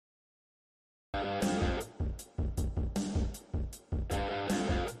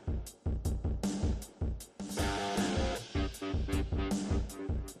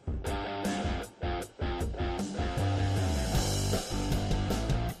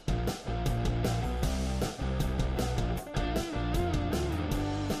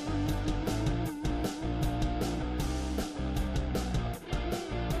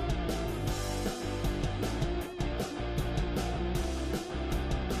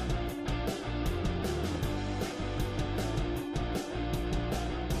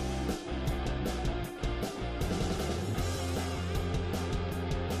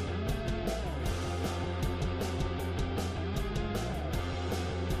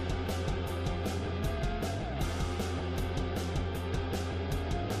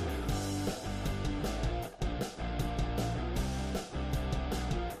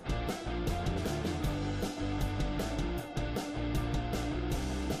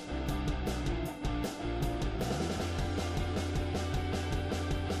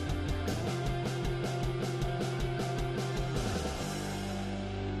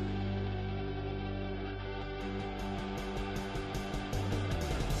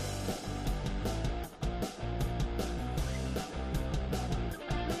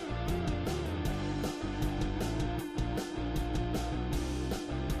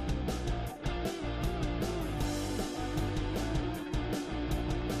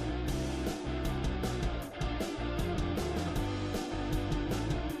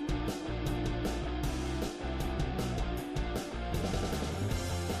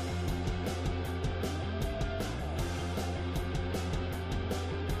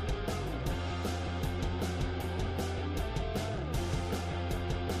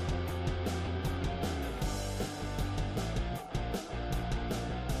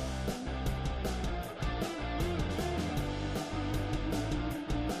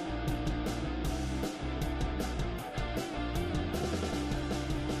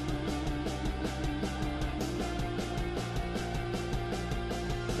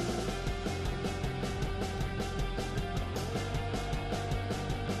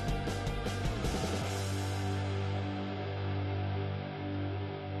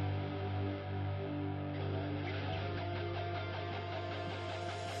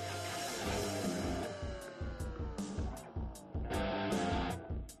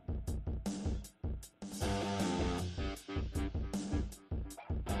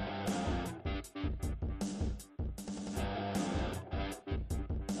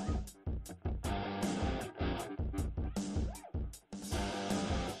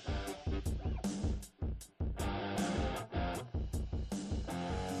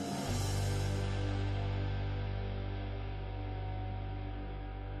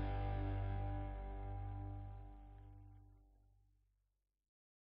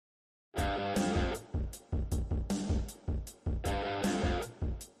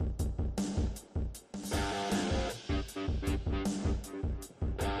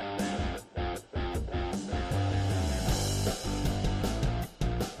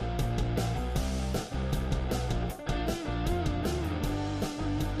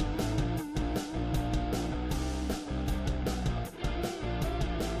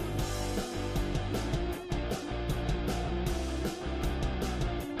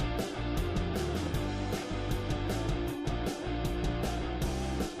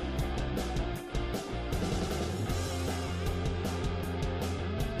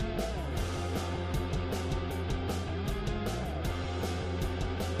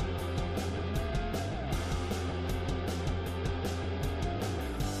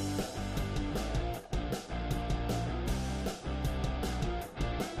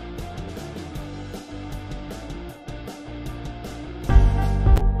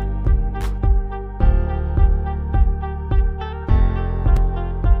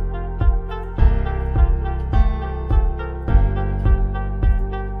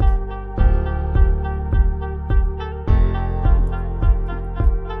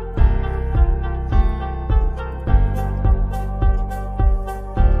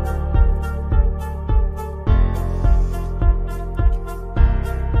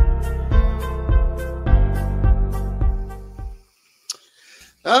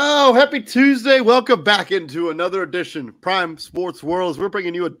Oh, happy Tuesday. Welcome back into another edition of Prime Sports World. We're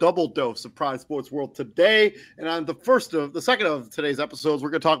bringing you a double dose of Prime Sports World today. And on the second of today's episodes,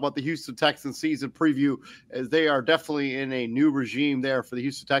 we're going to talk about the Houston Texans season preview, as they are definitely in a new regime there for the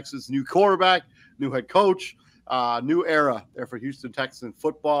Houston Texans. New quarterback, new head coach, new era there for Houston Texans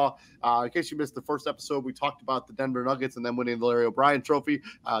football. In case you missed the first episode, we talked about the Denver Nuggets and then winning the Larry O'Brien Trophy.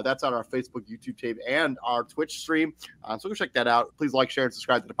 That's on our Facebook, YouTube tape, and our Twitch stream. So go check that out. Please like, share, and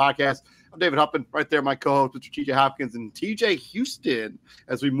subscribe to the podcast. I'm David Huppin, right there, my co-host, Mr. TJ Hopkins, and TJ Houston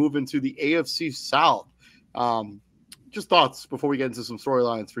as we move into the AFC South. Just thoughts before we get into some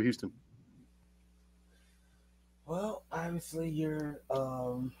storylines for Houston. Well, obviously, you're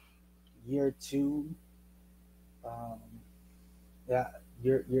year two.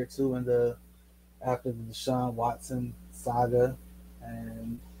 Year two after the Deshaun Watson saga,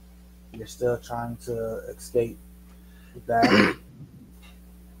 and you're still trying to escape that.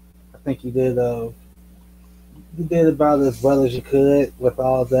 I think you did about as well as you could with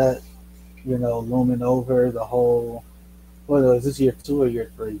all that, looming over the whole. What is this, year two or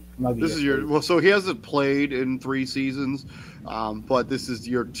year three? This is so he hasn't played in 3 seasons, but this is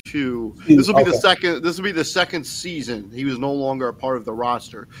year 2. This will be the second. This will be the second season. He was no longer a part of the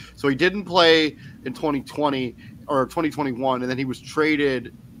roster, so he didn't play in 2020 or 2021, and then he was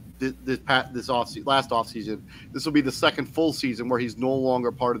traded last offseason. This will be the second full season where he's no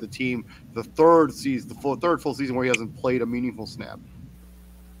longer part of the team. The third full season where he hasn't played a meaningful snap.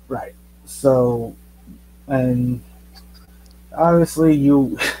 Right. So, and obviously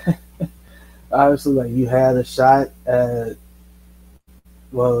you had a shot at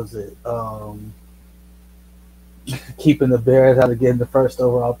keeping the Bears out of getting the first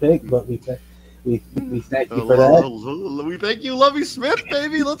overall pick, but we thank you for that. We thank you, Lovie Smith,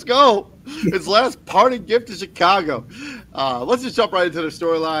 baby. Let's go. His last parting gift to Chicago. Let's just jump right into the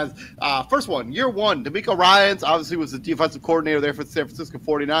storylines. First one, year 1, DeMeco Ryans obviously was the defensive coordinator there for the San Francisco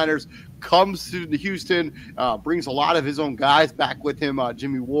 49ers, comes to Houston, brings a lot of his own guys back with him,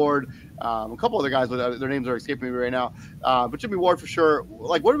 Jimmy Ward, a couple other guys, but their names are escaping me right now. But Jimmy Ward for sure.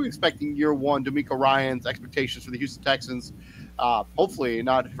 Like, what are we expecting year 1, DeMeco Ryans, expectations for the Houston Texans? Hopefully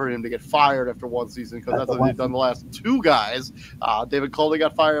not for him to get fired after 1 season, because that's what they've done the last 2 guys. David Culley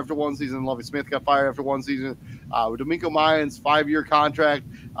got fired after 1 season. Lovie Smith got fired after 1 season. With DeMeco Ryans, 5-year contract.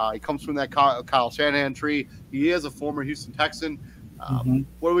 He comes from that Kyle Shanahan tree. He is a former Houston Texan.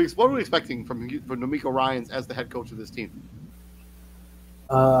 What are we expecting from DeMeco Ryans as the head coach of this team?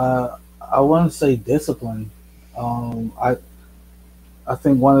 I want to say discipline. I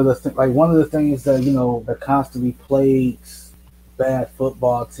think one of the things that that constantly plagues bad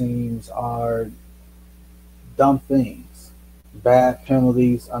football teams are dumb things, bad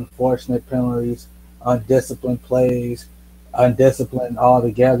penalties, unfortunate penalties, undisciplined plays, undisciplined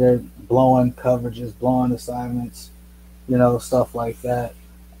altogether, blowing coverages, blowing assignments, stuff like that.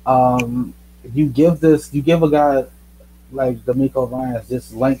 You give a guy like DeMeco Ryans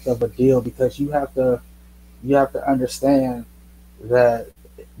this length of a deal because you have to understand that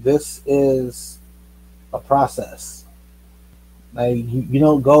this is a process. Like you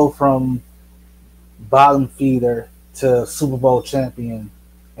don't go from bottom feeder to Super Bowl champion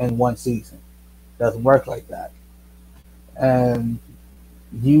in 1 season. It doesn't work like that. And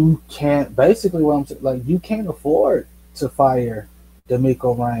you can't you can't afford to fire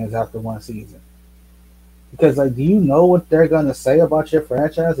DeMeco Ryans after 1 season. Because do you know what they're gonna say about your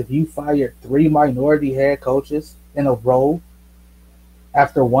franchise if you fired 3 minority head coaches in a row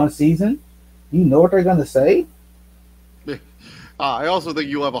after 1 season? You know what they're gonna say? I also think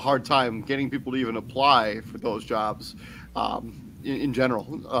you'll have a hard time getting people to even apply for those jobs in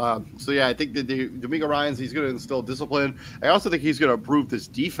general. So, yeah, I think that DeMeco Ryans, he's going to instill discipline. I also think he's going to improve this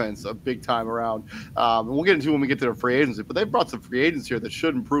defense a big time around. And we'll get into when we get to the free agency. But they've brought some free agents here that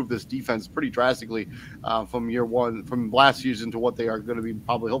should improve this defense pretty drastically from year 1, from last season to what they are going to be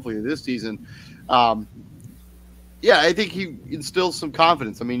hopefully this season. Yeah, I think he instills some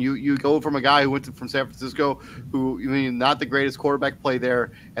confidence. I mean, you go from a guy who went from San Francisco, not the greatest quarterback play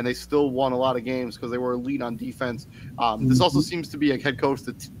there, and they still won a lot of games because they were elite on defense. This also seems to be a head coach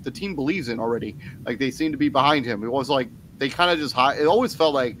that the team believes in already. Like, they seem to be behind him. It was like they kind of just it always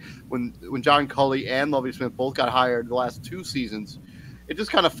felt like when John Culley and Lovie Smith both got hired the last 2 seasons, it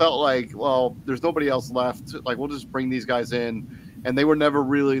just kind of felt like, well, there's nobody else left. Like, we'll just bring these guys in. And they were never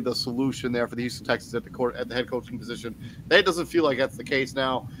really the solution there for the Houston Texans at the head coaching position. That doesn't feel like that's the case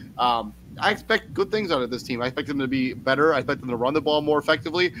now. I expect good things out of this team. I expect them to be better. I expect them to run the ball more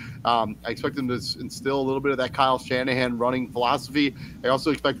effectively. I expect them to instill a little bit of that Kyle Shanahan running philosophy. I also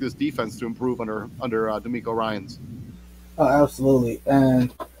expect this defense to improve under DeMeco Ryans. Oh, absolutely.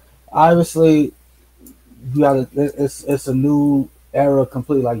 And obviously, you got it's a new era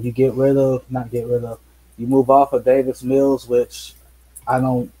complete. Like you get rid of, not get rid of, you move off of Davis Mills, which I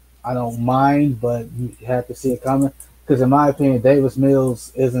don't I don't mind, but you have to see it coming. Because in my opinion, Davis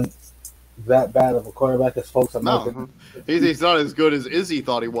Mills isn't that bad of a quarterback as folks are making. No, he's not as good as Izzy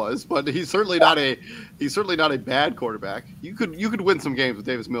thought he was, but he's certainly not a bad quarterback. You could win some games with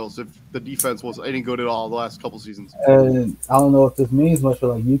Davis Mills if the defense was any good at all the last couple seasons. And I don't know if this means much, but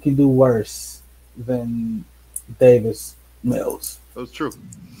like you can do worse than Davis Mills. That's true.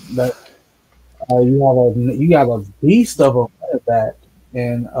 That you got a beast of a running back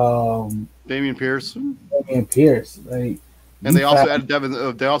and Damian Pierce, and Damian Pierce. Like they also added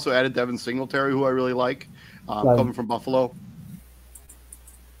Devin. They also added Devin Singletary, who I really like, coming from Buffalo.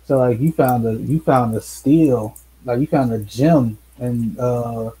 So like you found a steal, like you found a gem in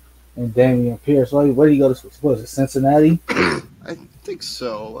Damian Pierce. Where do you go to? What is it, Cincinnati? I think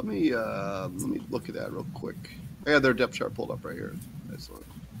so. Let me look at that real quick. I got their depth chart pulled up right here. Excellent.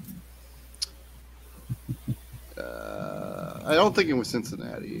 I don't think it was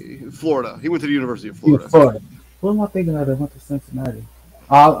Cincinnati. Florida. He went to the University of Florida. Florida. What am I thinking of? I went to Cincinnati.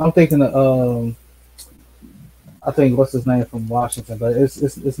 I'm thinking of I think what's his name from Washington, but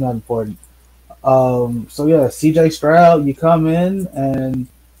it's not important. So yeah, C.J. Stroud, you come in and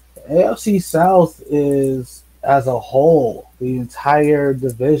AFC South is as a whole, the entire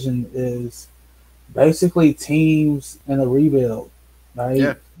division is basically teams in a rebuild, right?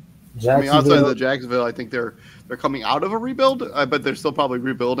 Yeah. I mean, outside of the Jacksonville, I think they're coming out of a rebuild, but they're still probably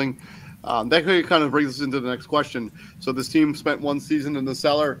rebuilding. That kind of brings us into the next question. So this team spent one season in the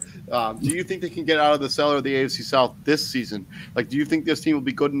cellar. Do you think they can get out of the cellar of the AFC South this season? Like, do you think this team will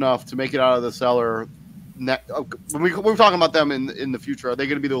be good enough to make it out of the cellar? When we're talking about them in the future, are they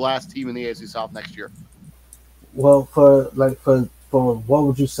going to be the last team in the AFC South next year? Well, for what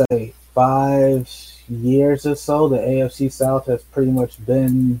would you say, 5 years or so, the AFC South has pretty much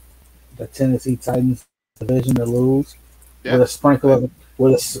been the Tennessee Titans division to lose, with a sprinkle of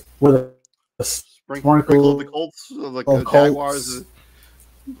sprinkle of the Colts, like the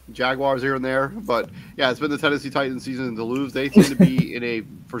Jaguars here and there. But yeah, it's been the Tennessee Titans season to lose. They seem to be in a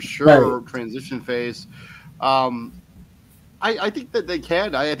for sure transition phase. I think that they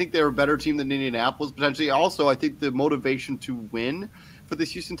can. I think they're a better team than Indianapolis potentially. Also, I think the motivation to win for this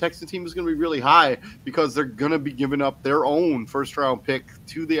Houston Texans team is going to be really high because they're going to be giving up their own first-round pick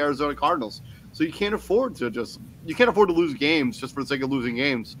to the Arizona Cardinals. So you can't afford to lose games just for the sake of losing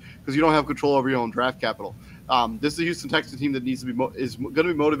games because you don't have control over your own draft capital. This is a Houston Texans team that is going to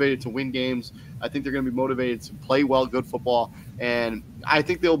be motivated to win games. I think they're going to be motivated to play well, good football, and I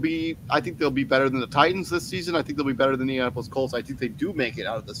think they'll be better than the Titans this season. I think they'll be better than the Indianapolis Colts. I think they do make it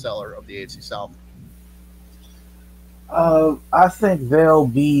out of the cellar of the AFC South. I think they'll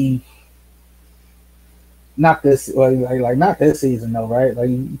be not this like not this season though, right? Like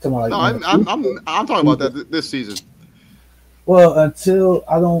you talking about like I'm talking about that this season. Well, until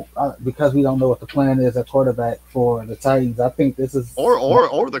because we don't know what the plan is at quarterback for the Titans. I think this is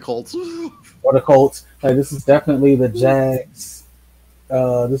or the Colts or the Colts. Like this is definitely the Jags.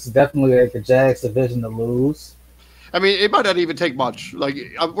 This is definitely like the Jags division to lose. I mean, it might not even take much. Like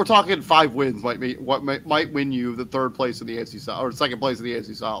we're talking 5 wins might win you the third place in the AFC South or second place in the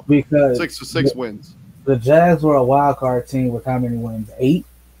AFC South because six wins. The Jags were a wild card team with how many wins? 8?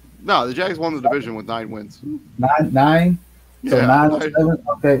 No, the Jags won the division with 9 wins. 9? So yeah, 9 or 7?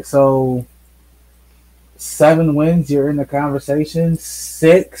 Okay, so 7 wins, you're in the conversation.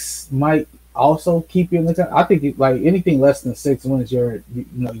 6 might also keep you in the. I think like anything less than 6 wins, you're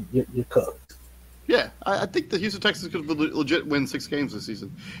cooked. Yeah, I think the Houston Texans could legit win 6 games this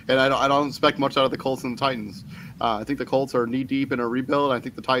season, and I don't expect much out of the Colts and the Titans. I think the Colts are knee deep in a rebuild. I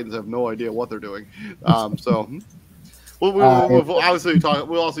think the Titans have no idea what they're doing. So we'll obviously talk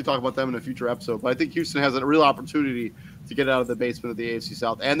about them in a future episode. But I think Houston has a real opportunity to get out of the basement of the AFC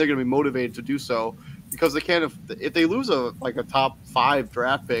South, and they're going to be motivated to do so because they can't. If they lose a top 5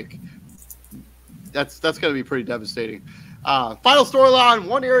 draft pick, that's going to be pretty devastating. Final storyline,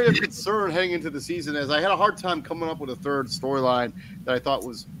 one area of concern heading into the season, as I had a hard time coming up with a third storyline that I thought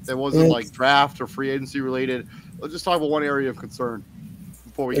wasn't like draft or free agency related. Let's just talk about one area of concern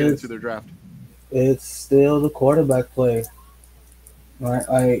before we get into their draft. It's still the quarterback play, right?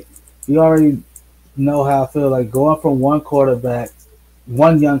 Like you already know how I feel. Like going from one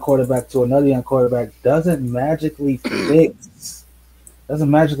young quarterback to another young quarterback doesn't magically fix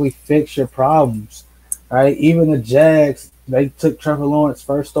your problems. Right, even the Jags, they took Trevor Lawrence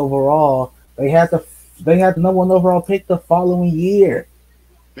first overall. They had the number 1 overall pick the following year.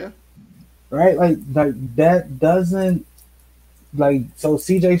 Yeah. Right, like that doesn't so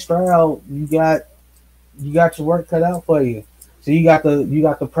CJ Stroud, you got your work cut out for you. So you got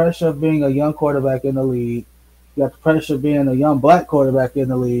the pressure of being a young quarterback in the league. You got the pressure of being a young black quarterback in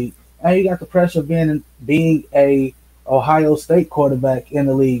the league, and you got the pressure of being a Ohio State quarterback in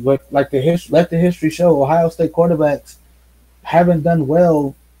the league. Let the history show, Ohio State quarterbacks haven't done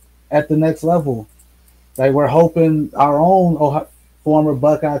well at the next level. Like we're hoping our own former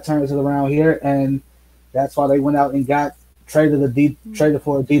Buckeye turns it around here, and that's why they went out and traded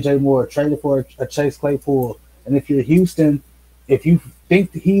for a DJ Moore, traded for a Chase Claypool. And if you're Houston, if you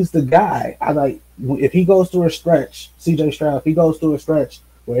think he's the guy, if he goes through a stretch, CJ Stroud, if he goes through a stretch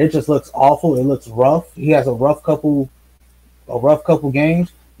where it just looks awful, it looks rough. He has a rough couple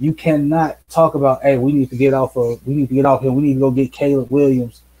games. You cannot talk about, hey, we need to get off him. We need to go get Caleb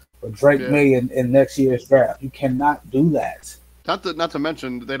Williams or Drake May in next year's draft. You cannot do that. Not to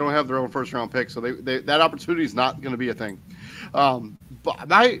mention they don't have their own first round pick, so they that opportunity is not going to be a thing.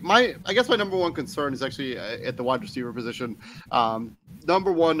 But I guess my number one concern is actually at the wide receiver position.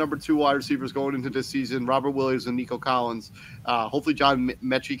 Number one, number two wide receivers going into this season, Robert Williams and Nico Collins. Hopefully John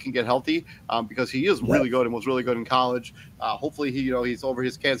Mechie can get healthy because he is really good and was really good in college. Hopefully he's over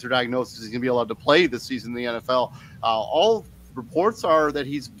his cancer diagnosis. He's going to be allowed to play this season in the NFL. All reports are that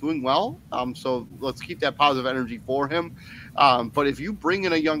he's doing well. So let's keep that positive energy for him. But if you bring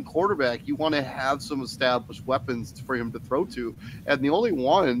in a young quarterback, you want to have some established weapons for him to throw to. And the only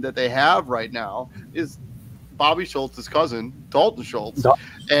one that they have right now is Bobby Schultz's cousin, Dalton Schultz.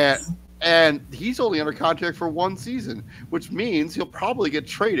 And he's only under contract for one season, which means he'll probably get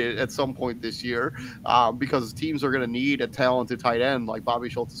traded at some point this year because teams are going to need a talented tight end like Bobby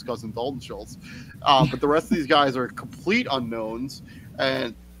Schultz's cousin, Dalton Schultz. But the rest of these guys are complete unknowns.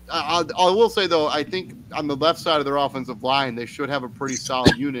 And I will say, though, I think on the left side of their offensive line, they should have a pretty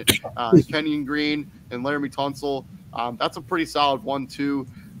solid unit. Kenyon Green and Laramie Tunsil, that's a pretty solid 1-2.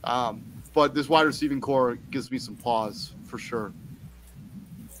 But this wide receiving core gives me some pause for sure.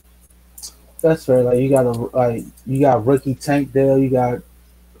 That's fair. You got rookie Tank Dell. You got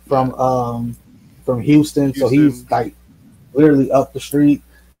from Houston, so he's literally up the street.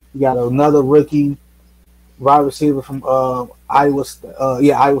 You got another rookie wide receiver from Iowa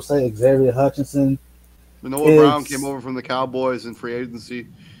State, Xavier Hutchinson. Manoa Brown came over from the Cowboys in free agency.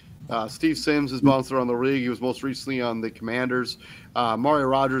 Steve Sims has bounced around the league. He was most recently on the Commanders. Mario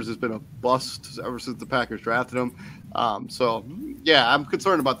Rodgers has been a bust ever since the Packers drafted him. So, I'm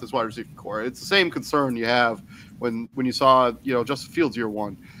concerned about this wide receiving core. It's the same concern you have when you saw, Justin Fields year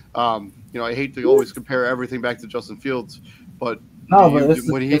one. I hate to always compare everything back to Justin Fields, but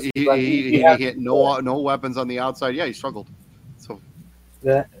when he had no weapons on the outside, he struggled. So,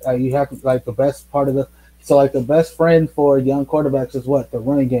 you have the best part of the best friend for young quarterbacks is what? The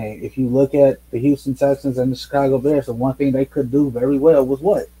running game. If you look at the Houston Texans and the Chicago Bears, the one thing they could do very well was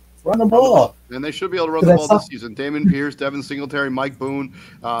what? Run the ball. And they should be able to run the ball this season. Damon Pierce, Devin Singletary, Mike Boone,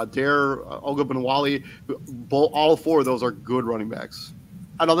 Dare Ogunbowale, all four of those are good running backs.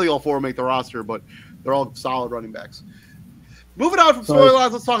 I don't think all four will make the roster, but they're all solid running backs. Moving on from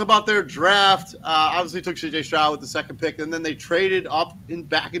storylines, let's talk about their draft. Obviously, took C.J. Stroud with the second pick, and then they traded up and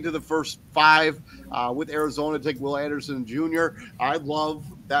back into the first five with Arizona to take Will Anderson Jr. I love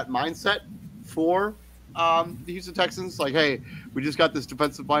that mindset for the Houston Texans. Like, hey, we just got this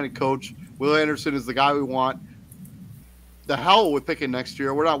defensive-minded coach. Will Anderson is the guy we want. The hell with picking next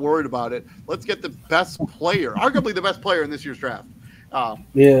year. We're not worried about it. Let's get the best player, arguably the best player in this year's draft.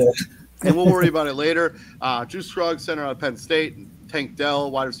 And we'll worry about it later. Juice Scruggs, center out of Penn State. Tank Dell,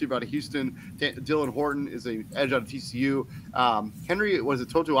 wide receiver out of Houston. Dylan Horton is an edge out of TCU. Henry,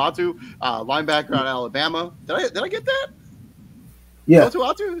 Toto Atu, linebacker out of Alabama. Did I get that? Yeah. Toto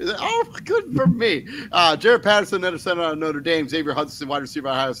Atu? Good for me. Jared Patterson, center out of Notre Dame. Xavier Hudson, wide receiver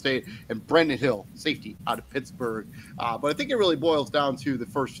out of Ohio State. And Brendan Hill, safety out of Pittsburgh. But I think it really boils down to the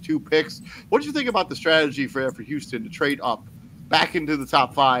first two picks. What did you think about the strategy for Houston to trade up back into the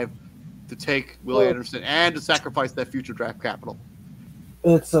top five to take Will Anderson and to sacrifice that future draft capital?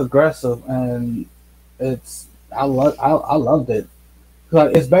 It's aggressive, and I loved it.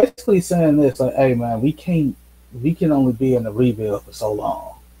 It's basically saying this, like, hey man, we can only be in a rebuild for so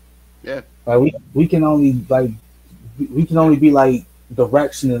long. Yeah. We can only be like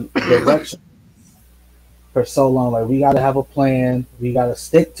direction for so long. Like, we got to have a plan. We got to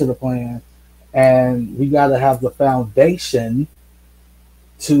stick to the plan, and we got to have the foundation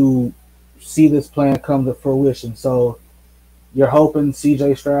to see this plan come to fruition. So you're hoping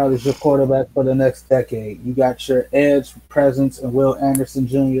C.J. Stroud is your quarterback for the next decade. You got your edge presence and Will Anderson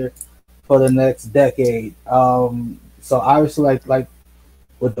Jr. for the next decade. So obviously, like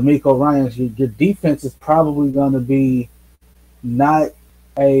with DeMeco Ryans, your defense is probably going to be not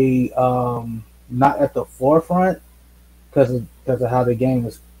a not at the forefront because of how the game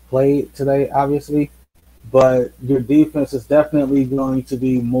is played today, obviously. But your defense is definitely going to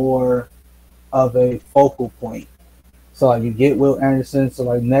be more of a focal point. So like you get Will Anderson. So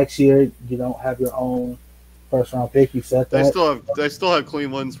like next year you don't have your own first round pick. You said that. They still have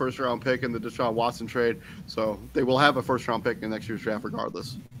Cleveland's first round pick in the Deshaun Watson trade, so they will have a first round pick in next year's draft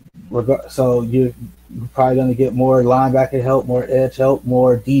regardless. So you're probably going to get more linebacker help, more edge help,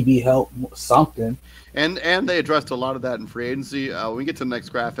 more DB help, something. And they addressed a lot of that in free agency. When we get to the next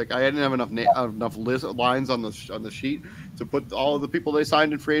graphic, I didn't have enough lines on the sheet to put all of the people they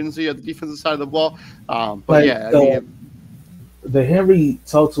signed in free agency at the defensive side of the ball. But like, yeah, the Henry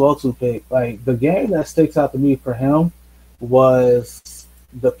Totu pick, like the game that sticks out to me for him was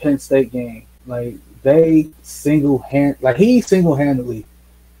the Penn State game. Like he single-handedly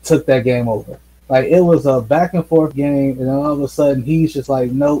took that game over. Like it was a back and forth game, and then all of a sudden he's just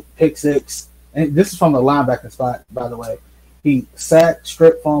like, nope, pick six. And this is from the linebacking spot, by the way. He sacked,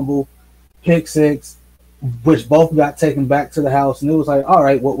 strip fumble, pick six, which both got taken back to the house. And it was like, all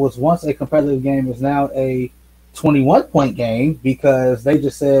right, what was once a competitive game is now a 21-point game because they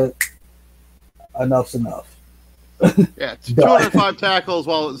just said enough's enough. Yeah, 205 tackles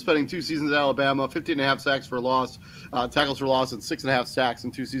while spending 2 seasons at Alabama, 15.5 sacks for loss, tackles for loss, and 6.5 sacks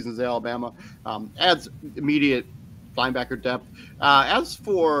in 2 seasons at Alabama. Adds immediate linebacker depth. As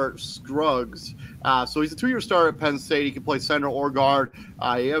for Scruggs, so he's a 2-year starter at Penn State. He can play center or guard.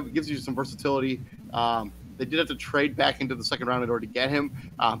 He gives you some versatility. They did have to trade back into the second round in order to get him,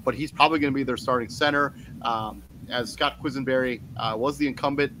 but he's probably going to be their starting center. As Scott Quisenberry was the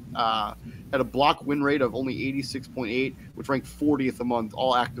incumbent, had a block win rate of only 86.8, which ranked 40th among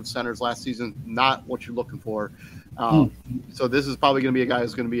all active centers last season. Not what you're looking for. So this is probably going to be a guy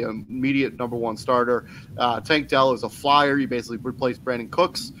who's going to be an immediate number 1 starter. Tank Dell is a flyer. You basically replaced Brandon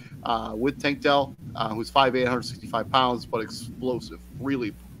Cooks with Tank Dell, who's 5'8", 165 pounds, but explosive,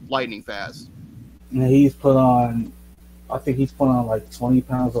 really lightning fast. And he's put on, I think he's put on like 20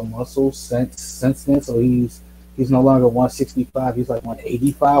 pounds of muscle since then. So he's no longer 165. He's like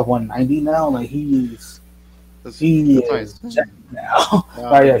 185, 190 now. Like he is nice now.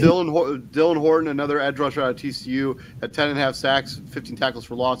 Dylan Horton, another edge rusher out of TCU, had 10.5 sacks, 15 tackles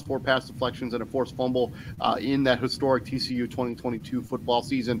for loss, 4 pass deflections, and a forced fumble in that historic TCU 2022 football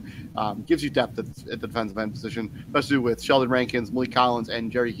season. Gives you depth at the defensive end position, especially with Sheldon Rankins, Malik Collins,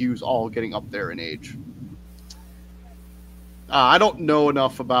 and Jerry Hughes all getting up there in age. I don't know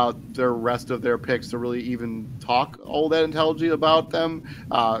enough about the rest of their picks to really even talk all that intelligently about them.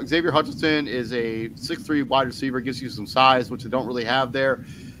 Xavier Hutchinson is a 6'3" wide receiver, gives you some size, which they don't really have there.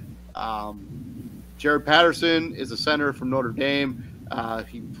 Jared Patterson is a center from Notre Dame.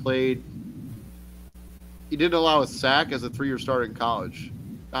 He didn't allow a sack as a 3-year starter in college.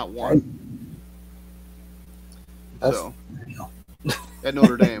 Not one. So, at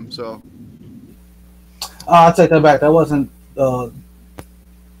Notre Dame, so. I'll take that back. That wasn't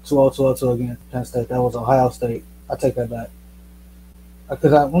 202 against Penn State. That was Ohio State. I take that back.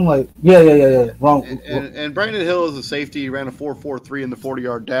 Because I'm like, yeah. Wrong. And Brandon Hill is a safety. He ran a 4.43 in the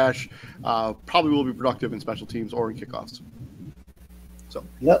 40-yard dash. Probably will be productive in special teams or in kickoffs. So,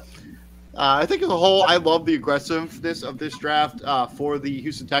 yep. I think as a whole, I love the aggressiveness of this draft for the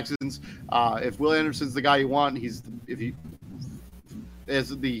Houston Texans. If Will Anderson's the guy you want,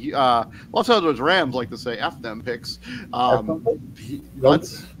 as the Los Angeles Rams like to say, F them picks.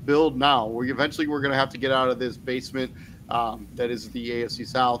 Let's build now. We're going to have to get out of this basement that is the AFC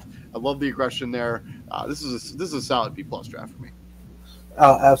South. I love the aggression there. This is a solid B+ draft for me.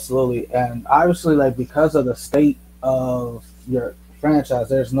 Oh, absolutely. And obviously, like because of the state of your franchise,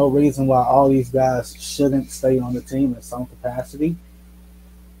 there's no reason why all these guys shouldn't stay on the team in some capacity.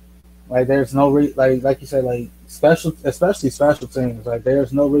 Like there's no like you said, like especially special teams. Like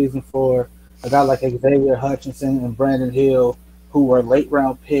there's no reason for a guy like Xavier Hutchinson and Brandon Hill, who were late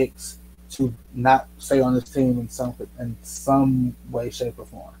round picks, to not stay on this team in some way, shape, or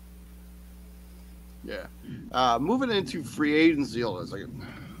form. Yeah. Moving into free agency. Hold on a second.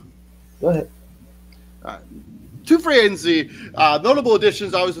 Go ahead. To free agency, notable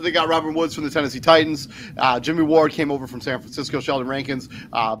additions. Obviously, they got Robert Woods from the Tennessee Titans. Jimmy Ward came over from San Francisco. Sheldon Rankins,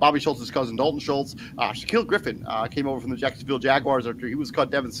 Bobby Schultz's cousin Dalton Schultz. Shaquille Griffin came over from the Jacksonville Jaguars after he was cut.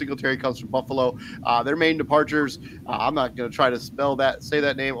 Devin Singletary comes from Buffalo. Their main departures. I'm not going to try to say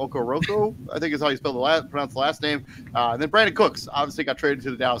that name. Okoroko, I think is how you pronounce the last name. And then Brandon Cooks obviously got traded to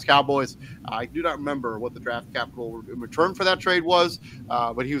the Dallas Cowboys. I do not remember what the draft capital in return for that trade was,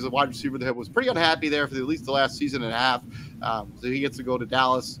 but he was a wide receiver that was pretty unhappy there for at least the last season and a half. So he gets to go to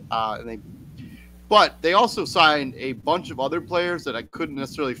Dallas, and they But they also signed a bunch of other players that I couldn't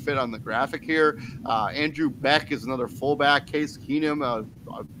necessarily fit on the graphic here. Andrew Beck is another fullback. Case Keenum, a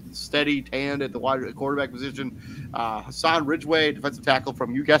steady hand at the wide quarterback position. Hassan Ridgeway, defensive tackle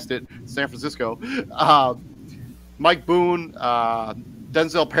from, you guessed it, San Francisco. Mike Boone,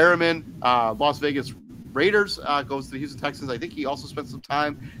 Denzel Perriman, Las Vegas Raiders, goes to the Houston Texans. I think he also spent some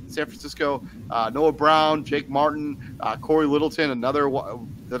time in San Francisco. Noah Brown, Jake Martin, Corey Littleton, another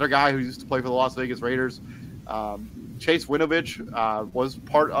guy who used to play for the Las Vegas Raiders. Chase Winovich was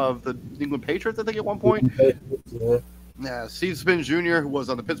part of the New England Patriots, I think, at one point. Yeah, Steve Spinn Jr., who was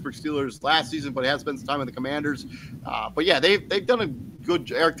on the Pittsburgh Steelers last season, but he has spent some time with the Commanders. But yeah, they've done a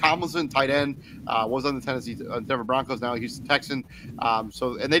good. Eric Tomlinson, tight end, was on the Denver Broncos, now a Houston Texan.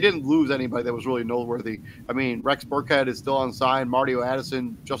 And they didn't lose anybody that was really noteworthy. I mean, Rex Burkhead is still on sign. Mario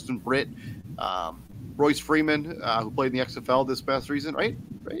Addison, Justin Britt, Royce Freeman, who played in the XFL this past season, right?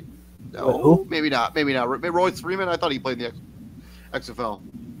 No, maybe not. Maybe Royce Freeman, I thought he played in the XFL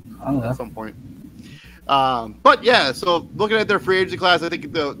at some point. But yeah, so looking at their free agency class, I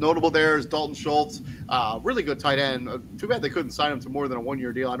think the notable there is Dalton Schultz, really good tight end. Too bad they couldn't sign him to more than a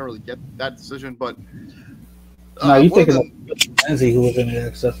 1-year deal. I don't really get that decision, but no, you thinking of Lindsay, who was in the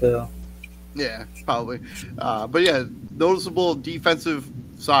XFL? Yeah, probably. But yeah, noticeable defensive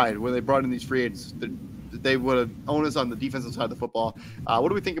side where they brought in these free agents. They would have onus on the defensive side of the football. What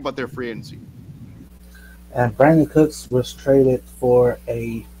do we think about their free agency? And Brandon Cooks was traded for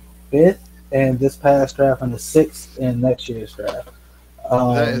a 5th. And this past draft and the 6th in next year's draft.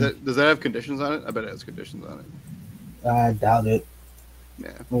 Does that have conditions on it? I bet it has conditions on it. I doubt it.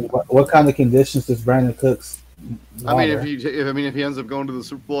 Yeah. What kind of conditions does Brandon Cooks? I mean, if he ends up going to the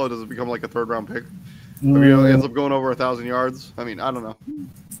Super Bowl, does it become like a 3rd-round pick? If he ends up going over 1,000 yards, I mean, I don't know.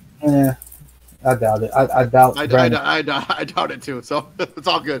 Yeah, I doubt it. I doubt. I doubt it too. So it's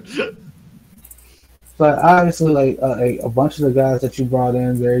all good. But obviously, like a bunch of the guys that you brought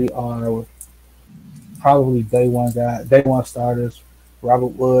in, they are probably day one starters. Robert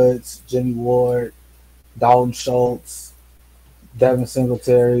Woods, Jimmy Ward, Dalton Schultz, Devin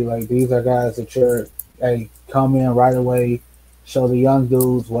Singletary. Like, these are guys that you're come in right away, show the young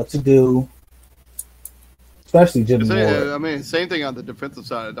dudes what to do. Especially Jimmy Ward. I mean, same thing on the defensive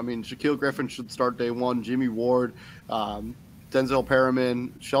side. I mean, Shaquille Griffin should start day one. Jimmy Ward, Denzel Perriman,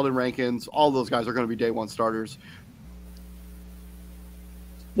 Sheldon Rankins, all those guys are going to be day one starters.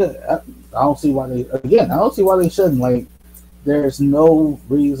 Yeah, I don't see why they shouldn't. Like, there's no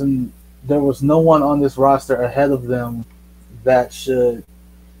reason. There was no one on this roster ahead of them that should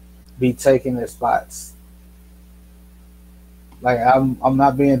be taking their spots. Like, I'm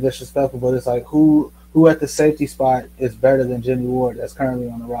not being disrespectful, but it's like who at the safety spot is better than Jimmy Ward that's currently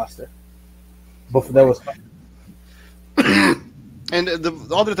on the roster? Before there was. And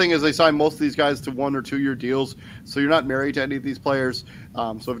the other thing is they signed most of these guys to 1 or 2 year deals, so you're not married to any of these players.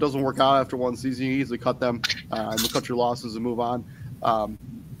 So if it doesn't work out after one season, you easily cut them and cut your losses and move on.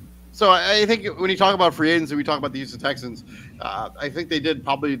 So I think when you talk about free agents and we talk about the Houston Texans, I think they did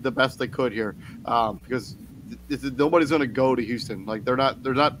probably the best they could here because nobody's going to go to Houston. Like they're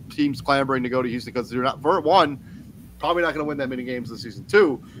not teams clamoring to go to Houston because they're not. For one, probably not going to win that many games this season.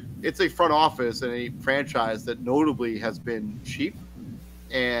 2, it's a front office and a franchise that notably has been cheap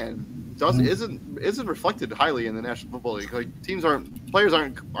and isn't reflected highly in the National Football League. Like players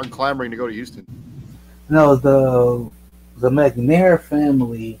aren't clamoring to go to Houston. No, the McNair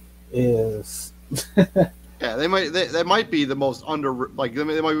family is. Yeah, they might be the most they might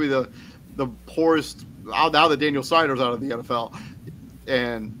be the poorest. Now that Daniel Snyder's out of the NFL,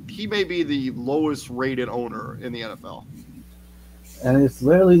 and he may be the lowest rated owner in the NFL. And it's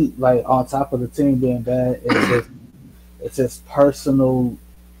literally like on top of the team being bad, it's his personal.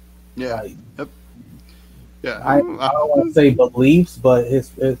 Yeah. Yep. Yeah. I don't want to say beliefs, but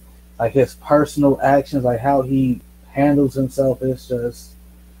his personal actions, like how he handles himself, is just.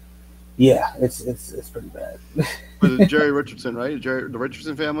 Yeah, it's pretty bad. But Jerry Richardson, right? The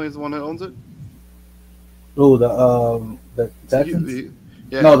Richardson family is the one that owns it. Oh, the Texans.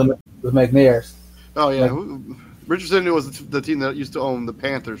 Yeah. No, the McNairs. Oh yeah. Richardson was the team that used to own the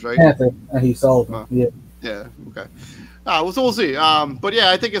Panthers, right? Panthers, and he sold them. Yeah. Yeah. Okay. So we'll see. But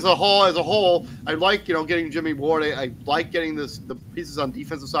yeah, I think as a whole, I like getting Jimmy Ward. I like getting the pieces on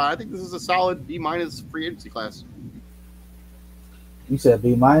defensive side. I think this is a solid B- free agency class. You said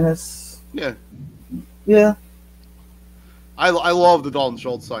B-? Yeah. Yeah. I love the Dalton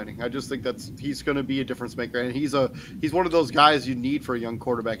Schultz signing. I just think he's going to be a difference maker, and he's one of those guys you need for a young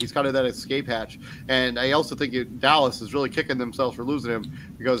quarterback. He's kind of that escape hatch, and I also think Dallas is really kicking themselves for losing him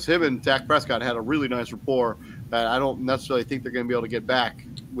because him and Dak Prescott had a really nice rapport that I don't necessarily think they're going to be able to get back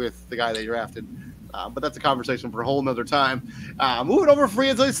with the guy they drafted. but that's a conversation for a whole nother time. Moving over free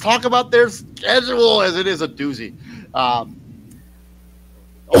agents, let's talk about their schedule, as it is a doozy.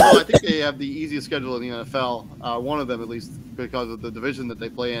 Although I think they have the easiest schedule in the NFL, one of them at least, because of the division that they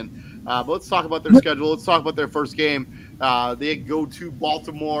play in. But let's talk about their schedule. Let's talk about their first game. They go to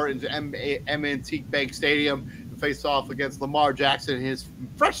Baltimore into M&T Bank Stadium and face off against Lamar Jackson, his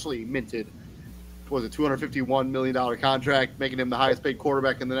freshly minted, was a $251 million contract, making him the highest paid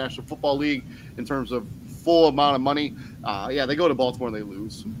quarterback in the National Football League in terms of full amount of money. They go to Baltimore and they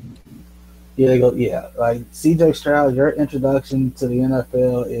lose. Yeah, they go. Yeah, like C.J. Stroud, your introduction to the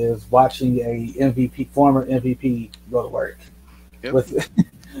NFL is watching a former MVP, go to work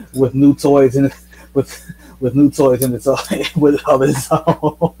with new toys and with new toys in its own, with of his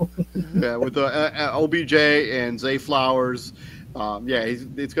own. Yeah, with OBJ and Zay Flowers.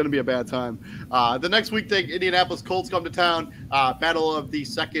 It's going to be a bad time. The next week, the Indianapolis Colts come to town. Battle of the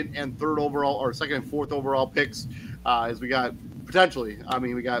second and fourth overall picks. As we got potentially,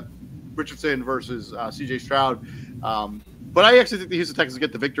 we got Richardson versus C.J. Stroud. But I actually think the Houston Texans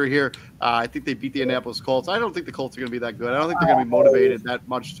get the victory here. I think they beat the Indianapolis Colts. I don't think the Colts are going to be that good. I don't think they're going to be motivated that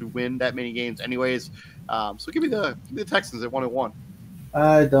much to win that many games anyways. So give me the Texans at 1-1.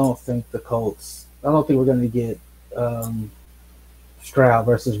 I don't think we're going to get Stroud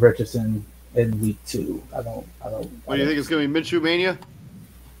versus Richardson in week 2. I don't. What do you think it's going to be, Minshew Mania?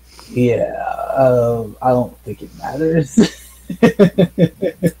 Yeah, I don't think it matters.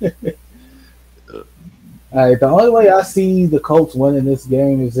 All right, the only way I see the Colts winning this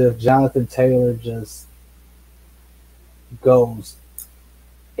game is if Jonathan Taylor just goes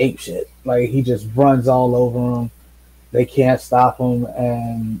apeshit. Like, he just runs all over them. They can't stop him,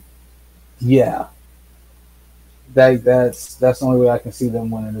 and yeah, that's the only way I can see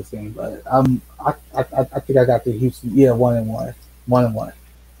them winning this game. But I think I got the Houston. Yeah, 1-1.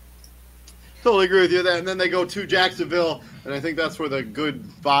 Totally agree with you there. And then they go to Jacksonville, and I think that's where the good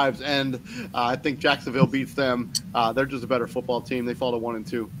vibes end. I think Jacksonville beats them. They're just a better football team. They fall to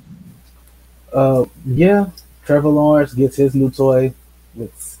 1-2. Yeah, Trevor Lawrence gets his new toy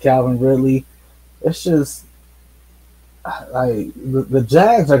with Calvin Ridley. It's just like the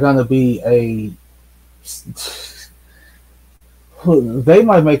Jags are going to be they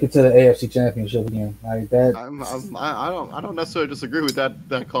might make it to the AFC Championship again. Like that. I don't necessarily disagree with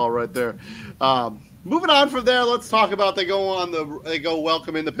that call right there. Moving on from there, let's talk about they go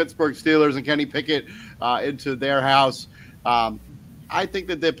welcome in the Pittsburgh Steelers and Kenny Pickett into their house. I think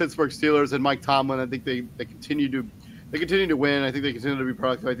that the Pittsburgh Steelers and Mike Tomlin, I think they continue to win. I think they continue to be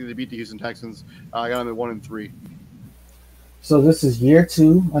productive. I think they beat the Houston Texans. I got them at 1-3. So this is year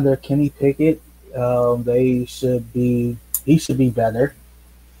 2 under Kenny Pickett. He should be better,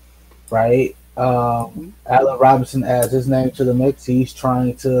 right? Allen Robinson adds his name to the mix. He's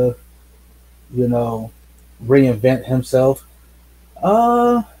trying to, reinvent himself.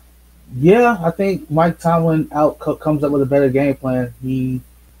 Yeah, I think Mike Tomlin comes up with a better game plan. He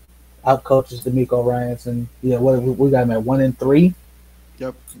outcoaches DeMeco Ryans, and we got him at 1-3.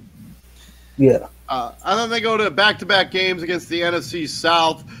 Yep. Yeah. And then they go to back-to-back games against the NFC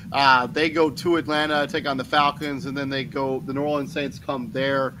South. They go to Atlanta, take on the Falcons, and then the New Orleans Saints come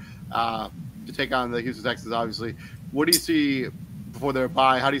there to take on the Houston Texans, obviously. What do you see before their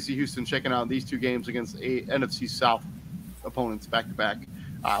bye? How do you see Houston checking out these 2 games against NFC South opponents back-to-back?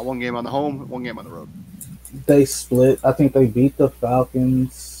 One game on the home, one game on the road. They split. I think they beat the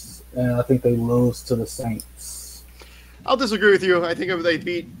Falcons, and I think they lose to the Saints. I'll disagree with you. I think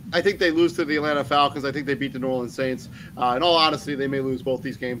they lose to the Atlanta Falcons. I think they beat the New Orleans Saints. In all honesty, they may lose both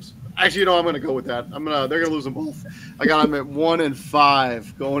these games. Actually, I'm going to go with that. They're going to lose them both. I got them at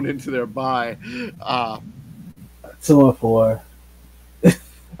 1-5 going into their bye. 2-4.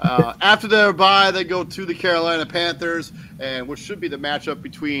 After their bye, they go to the Carolina Panthers, and which should be the matchup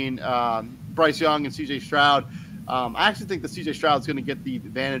between Bryce Young and C.J. Stroud. I actually think that C.J. Stroud is going to get the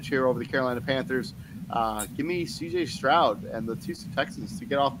advantage here over the Carolina Panthers. Give me C.J. Stroud and the Houston Texans to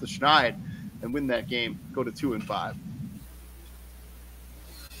get off the schneid and win that game. Go to 2-5.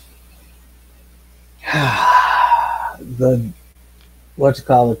 The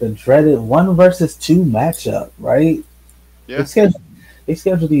dreaded 1 versus 2 matchup, right? Yeah. They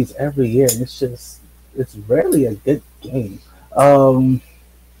schedule these every year, and it's rarely a good game. Well,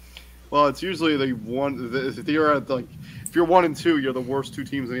 it's usually if you're at if you're 1-2, you're the worst 2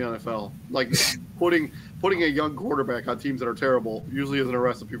 teams in the NFL. Like putting a young quarterback on teams that are terrible usually isn't a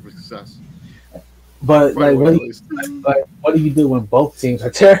recipe for success. But what do you do when both teams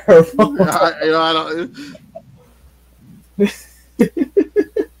are terrible? I don't.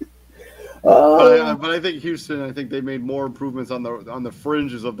 But I think Houston. I think they made more improvements on the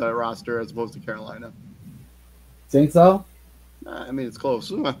fringes of that roster as opposed to Carolina. Think so? I mean, it's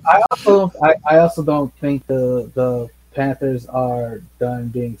close. I also don't think the Panthers are done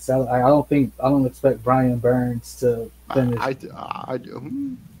being settled. I don't expect Brian Burns to finish. I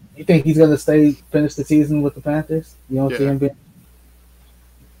do. You think he's gonna finish the season with the Panthers? You don't see him being.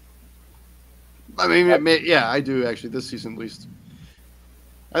 I mean, yeah, I do actually. This season, at least.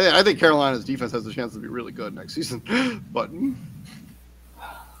 I think Carolina's defense has a chance to be really good next season, but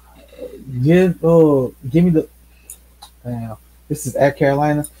give me the. This is at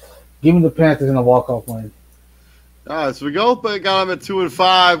Carolina. Give me the Panthers in a walk-off win. All right, so we got them at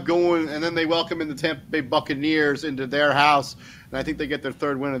 2-5 going, and then they welcome in the Tampa Bay Buccaneers into their house, and I think they get their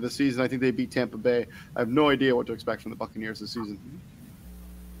third win of the season. I think they beat Tampa Bay. I have no idea what to expect from the Buccaneers this season.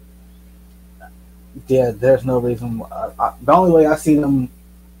 Yeah, there's no reason. The only way I see them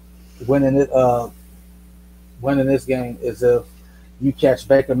winning this game is if you catch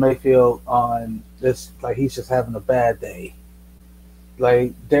Baker Mayfield on this, like he's just having a bad day.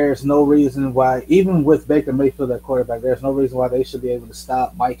 Like there's no reason why, even with Baker Mayfield at quarterback, there's no reason why they should be able to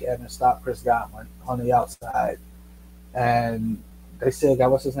stop Mike Evans, stop Chris Godwin on the outside, and they still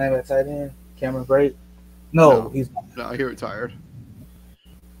got what's his name at tight end, Cameron Brate. No, he retired.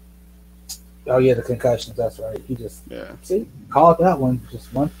 Oh yeah, the concussions. That's right. He just called that one.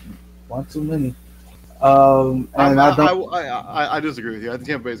 Just one too many. And I disagree with you. I think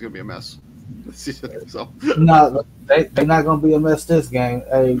Tampa Bay is going to be a mess this season. So no, they're not going to be a mess this game.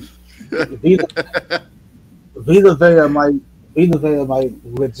 Hey, Vita Vea might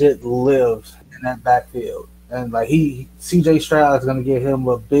legit live in that backfield, and like CJ Stroud is going to give him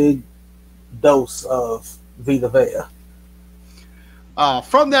a big dose of Vita Vea.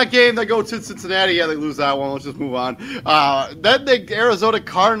 From that game, they go to Cincinnati. Yeah, they lose that one. Let's just move on. Then the Arizona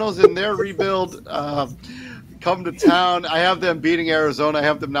Cardinals in their rebuild come to town. I have them beating Arizona. I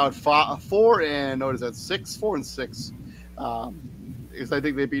have them now at 4 and what is that? 4 and 6. Because I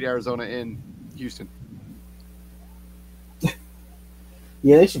think they beat Arizona in Houston.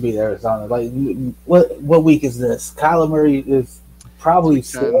 Yeah, they should beat Arizona. Like, what week is this? Kyler Murray is probably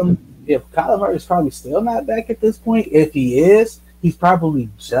still. If Kyler Murray is probably still not back at this point, if he is, he's probably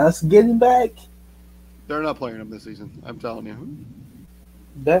just getting back. They're not playing him this season. I'm telling you.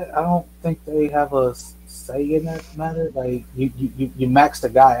 That I don't think they have a say in that matter. Like you max the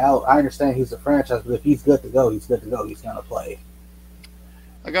guy out. I understand he's a franchise, but if he's good to go, he's good to go. He's gonna play.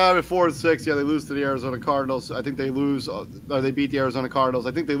 I got him at 4 and 6. Yeah, they lose to the Arizona Cardinals. I think they lose. They beat the Arizona Cardinals.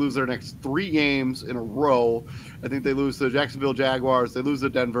 I think they lose their next 3 games in a row. I think they lose to the Jacksonville Jaguars. They lose to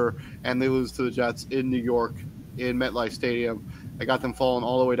Denver, and they lose to the Jets in New York in MetLife Stadium. I got them falling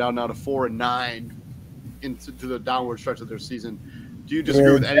all the way down now to 4 and 9 into the downward stretch of their season. Do you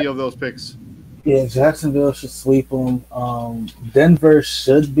disagree with any of those picks? Yeah, Jacksonville should sweep them. Denver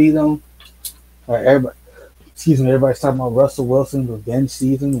should beat them. Everybody's talking about Russell Wilson's revenge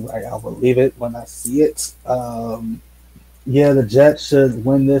season. I'll believe it when I see it. The Jets should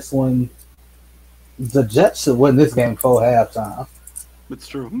win this one. The Jets should win this game full halftime. It's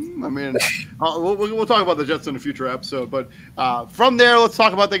true. I mean, we'll talk about the Jets in a future episode. But from there, let's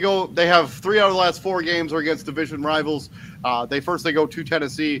talk about they have 3 out of the last 4 games are against division rivals. They go to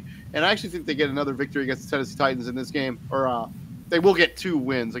Tennessee, and I actually think they get another victory against the Tennessee Titans in this game. Or they will get 2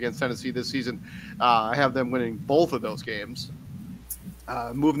 wins against Tennessee this season. I have them winning both of those games,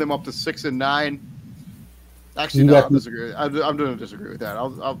 moving them up to 6 and 9. Actually, no, I'm disagreeing. I'm going to disagree with that.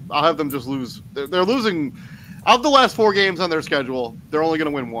 I'll have them just lose. They're losing. Of the last 4 games on their schedule, they're only going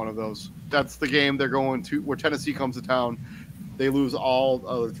to win 1 of those. That's the game they're going to where Tennessee comes to town. They lose all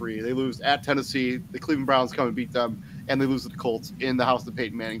other 3. They lose at Tennessee. The Cleveland Browns come and beat them, and they lose to the Colts in the house that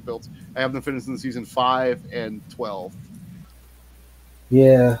Peyton Manning built. I have them finishing the season 5 and 12.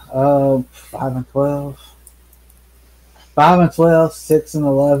 Yeah, 5 and 12. 5 and 12, 6 and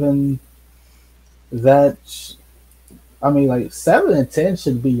 11. I mean, like 7 and 10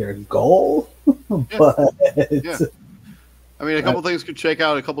 should be your goal, but I mean, a couple things could shake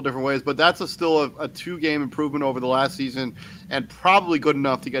out a couple different ways, but that's still a 2-game improvement over the last season, and probably good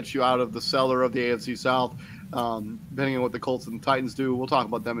enough to get you out of the cellar of the AFC South. Depending on what the Colts and the Titans do, we'll talk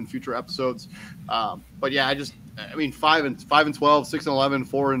about them in future episodes. But yeah, I mean, 5 and 12, 6 and 11,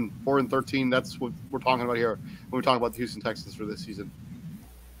 4 and 13. That's what we're talking about here when we talk about the Houston Texans for this season.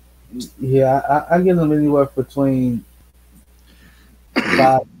 Yeah, I give them anywhere between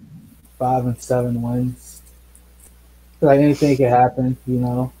 5 and 7 wins. Like anything could happen, you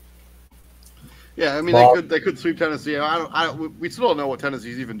know. Yeah, I mean they could sweep Tennessee. We still don't know what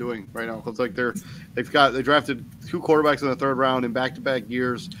Tennessee's even doing right now because like they drafted 2 quarterbacks in the 3rd round in back-to-back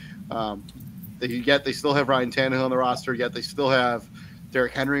years. They still have Ryan Tannehill on the roster, yet they still have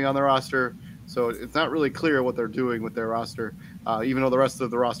Derrick Henry on the roster. So it's not really clear what they're doing with their roster, even though the rest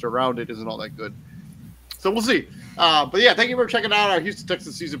of the roster around it isn't all that good. So we'll see. But yeah, thank you for checking out our Houston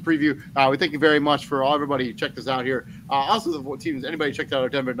Texans season preview. We thank you very much for everybody who checked us out here. Also, the teams, anybody checked out our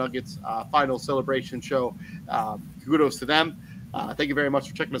Denver Nuggets final celebration show, kudos to them. Thank you very much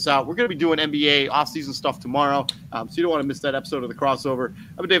for checking us out. We're going to be doing NBA offseason stuff tomorrow, so you don't want to miss that episode of the crossover.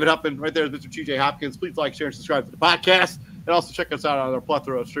 I'm David Huppman. Right there is Mr. TJ Hopkins. Please like, share, and subscribe to the podcast. And also check us out on our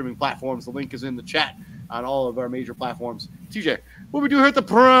plethora of streaming platforms. The link is in the chat on all of our major platforms. TJ, what we do here at the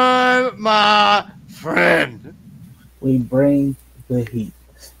Prime, my friend? We bring the heat.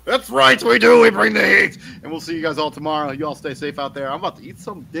 That's right, we do. We bring the heat. And we'll see you guys all tomorrow. You all stay safe out there. I'm about to eat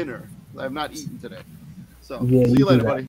some dinner. I have not eaten today. So see you later, buddy.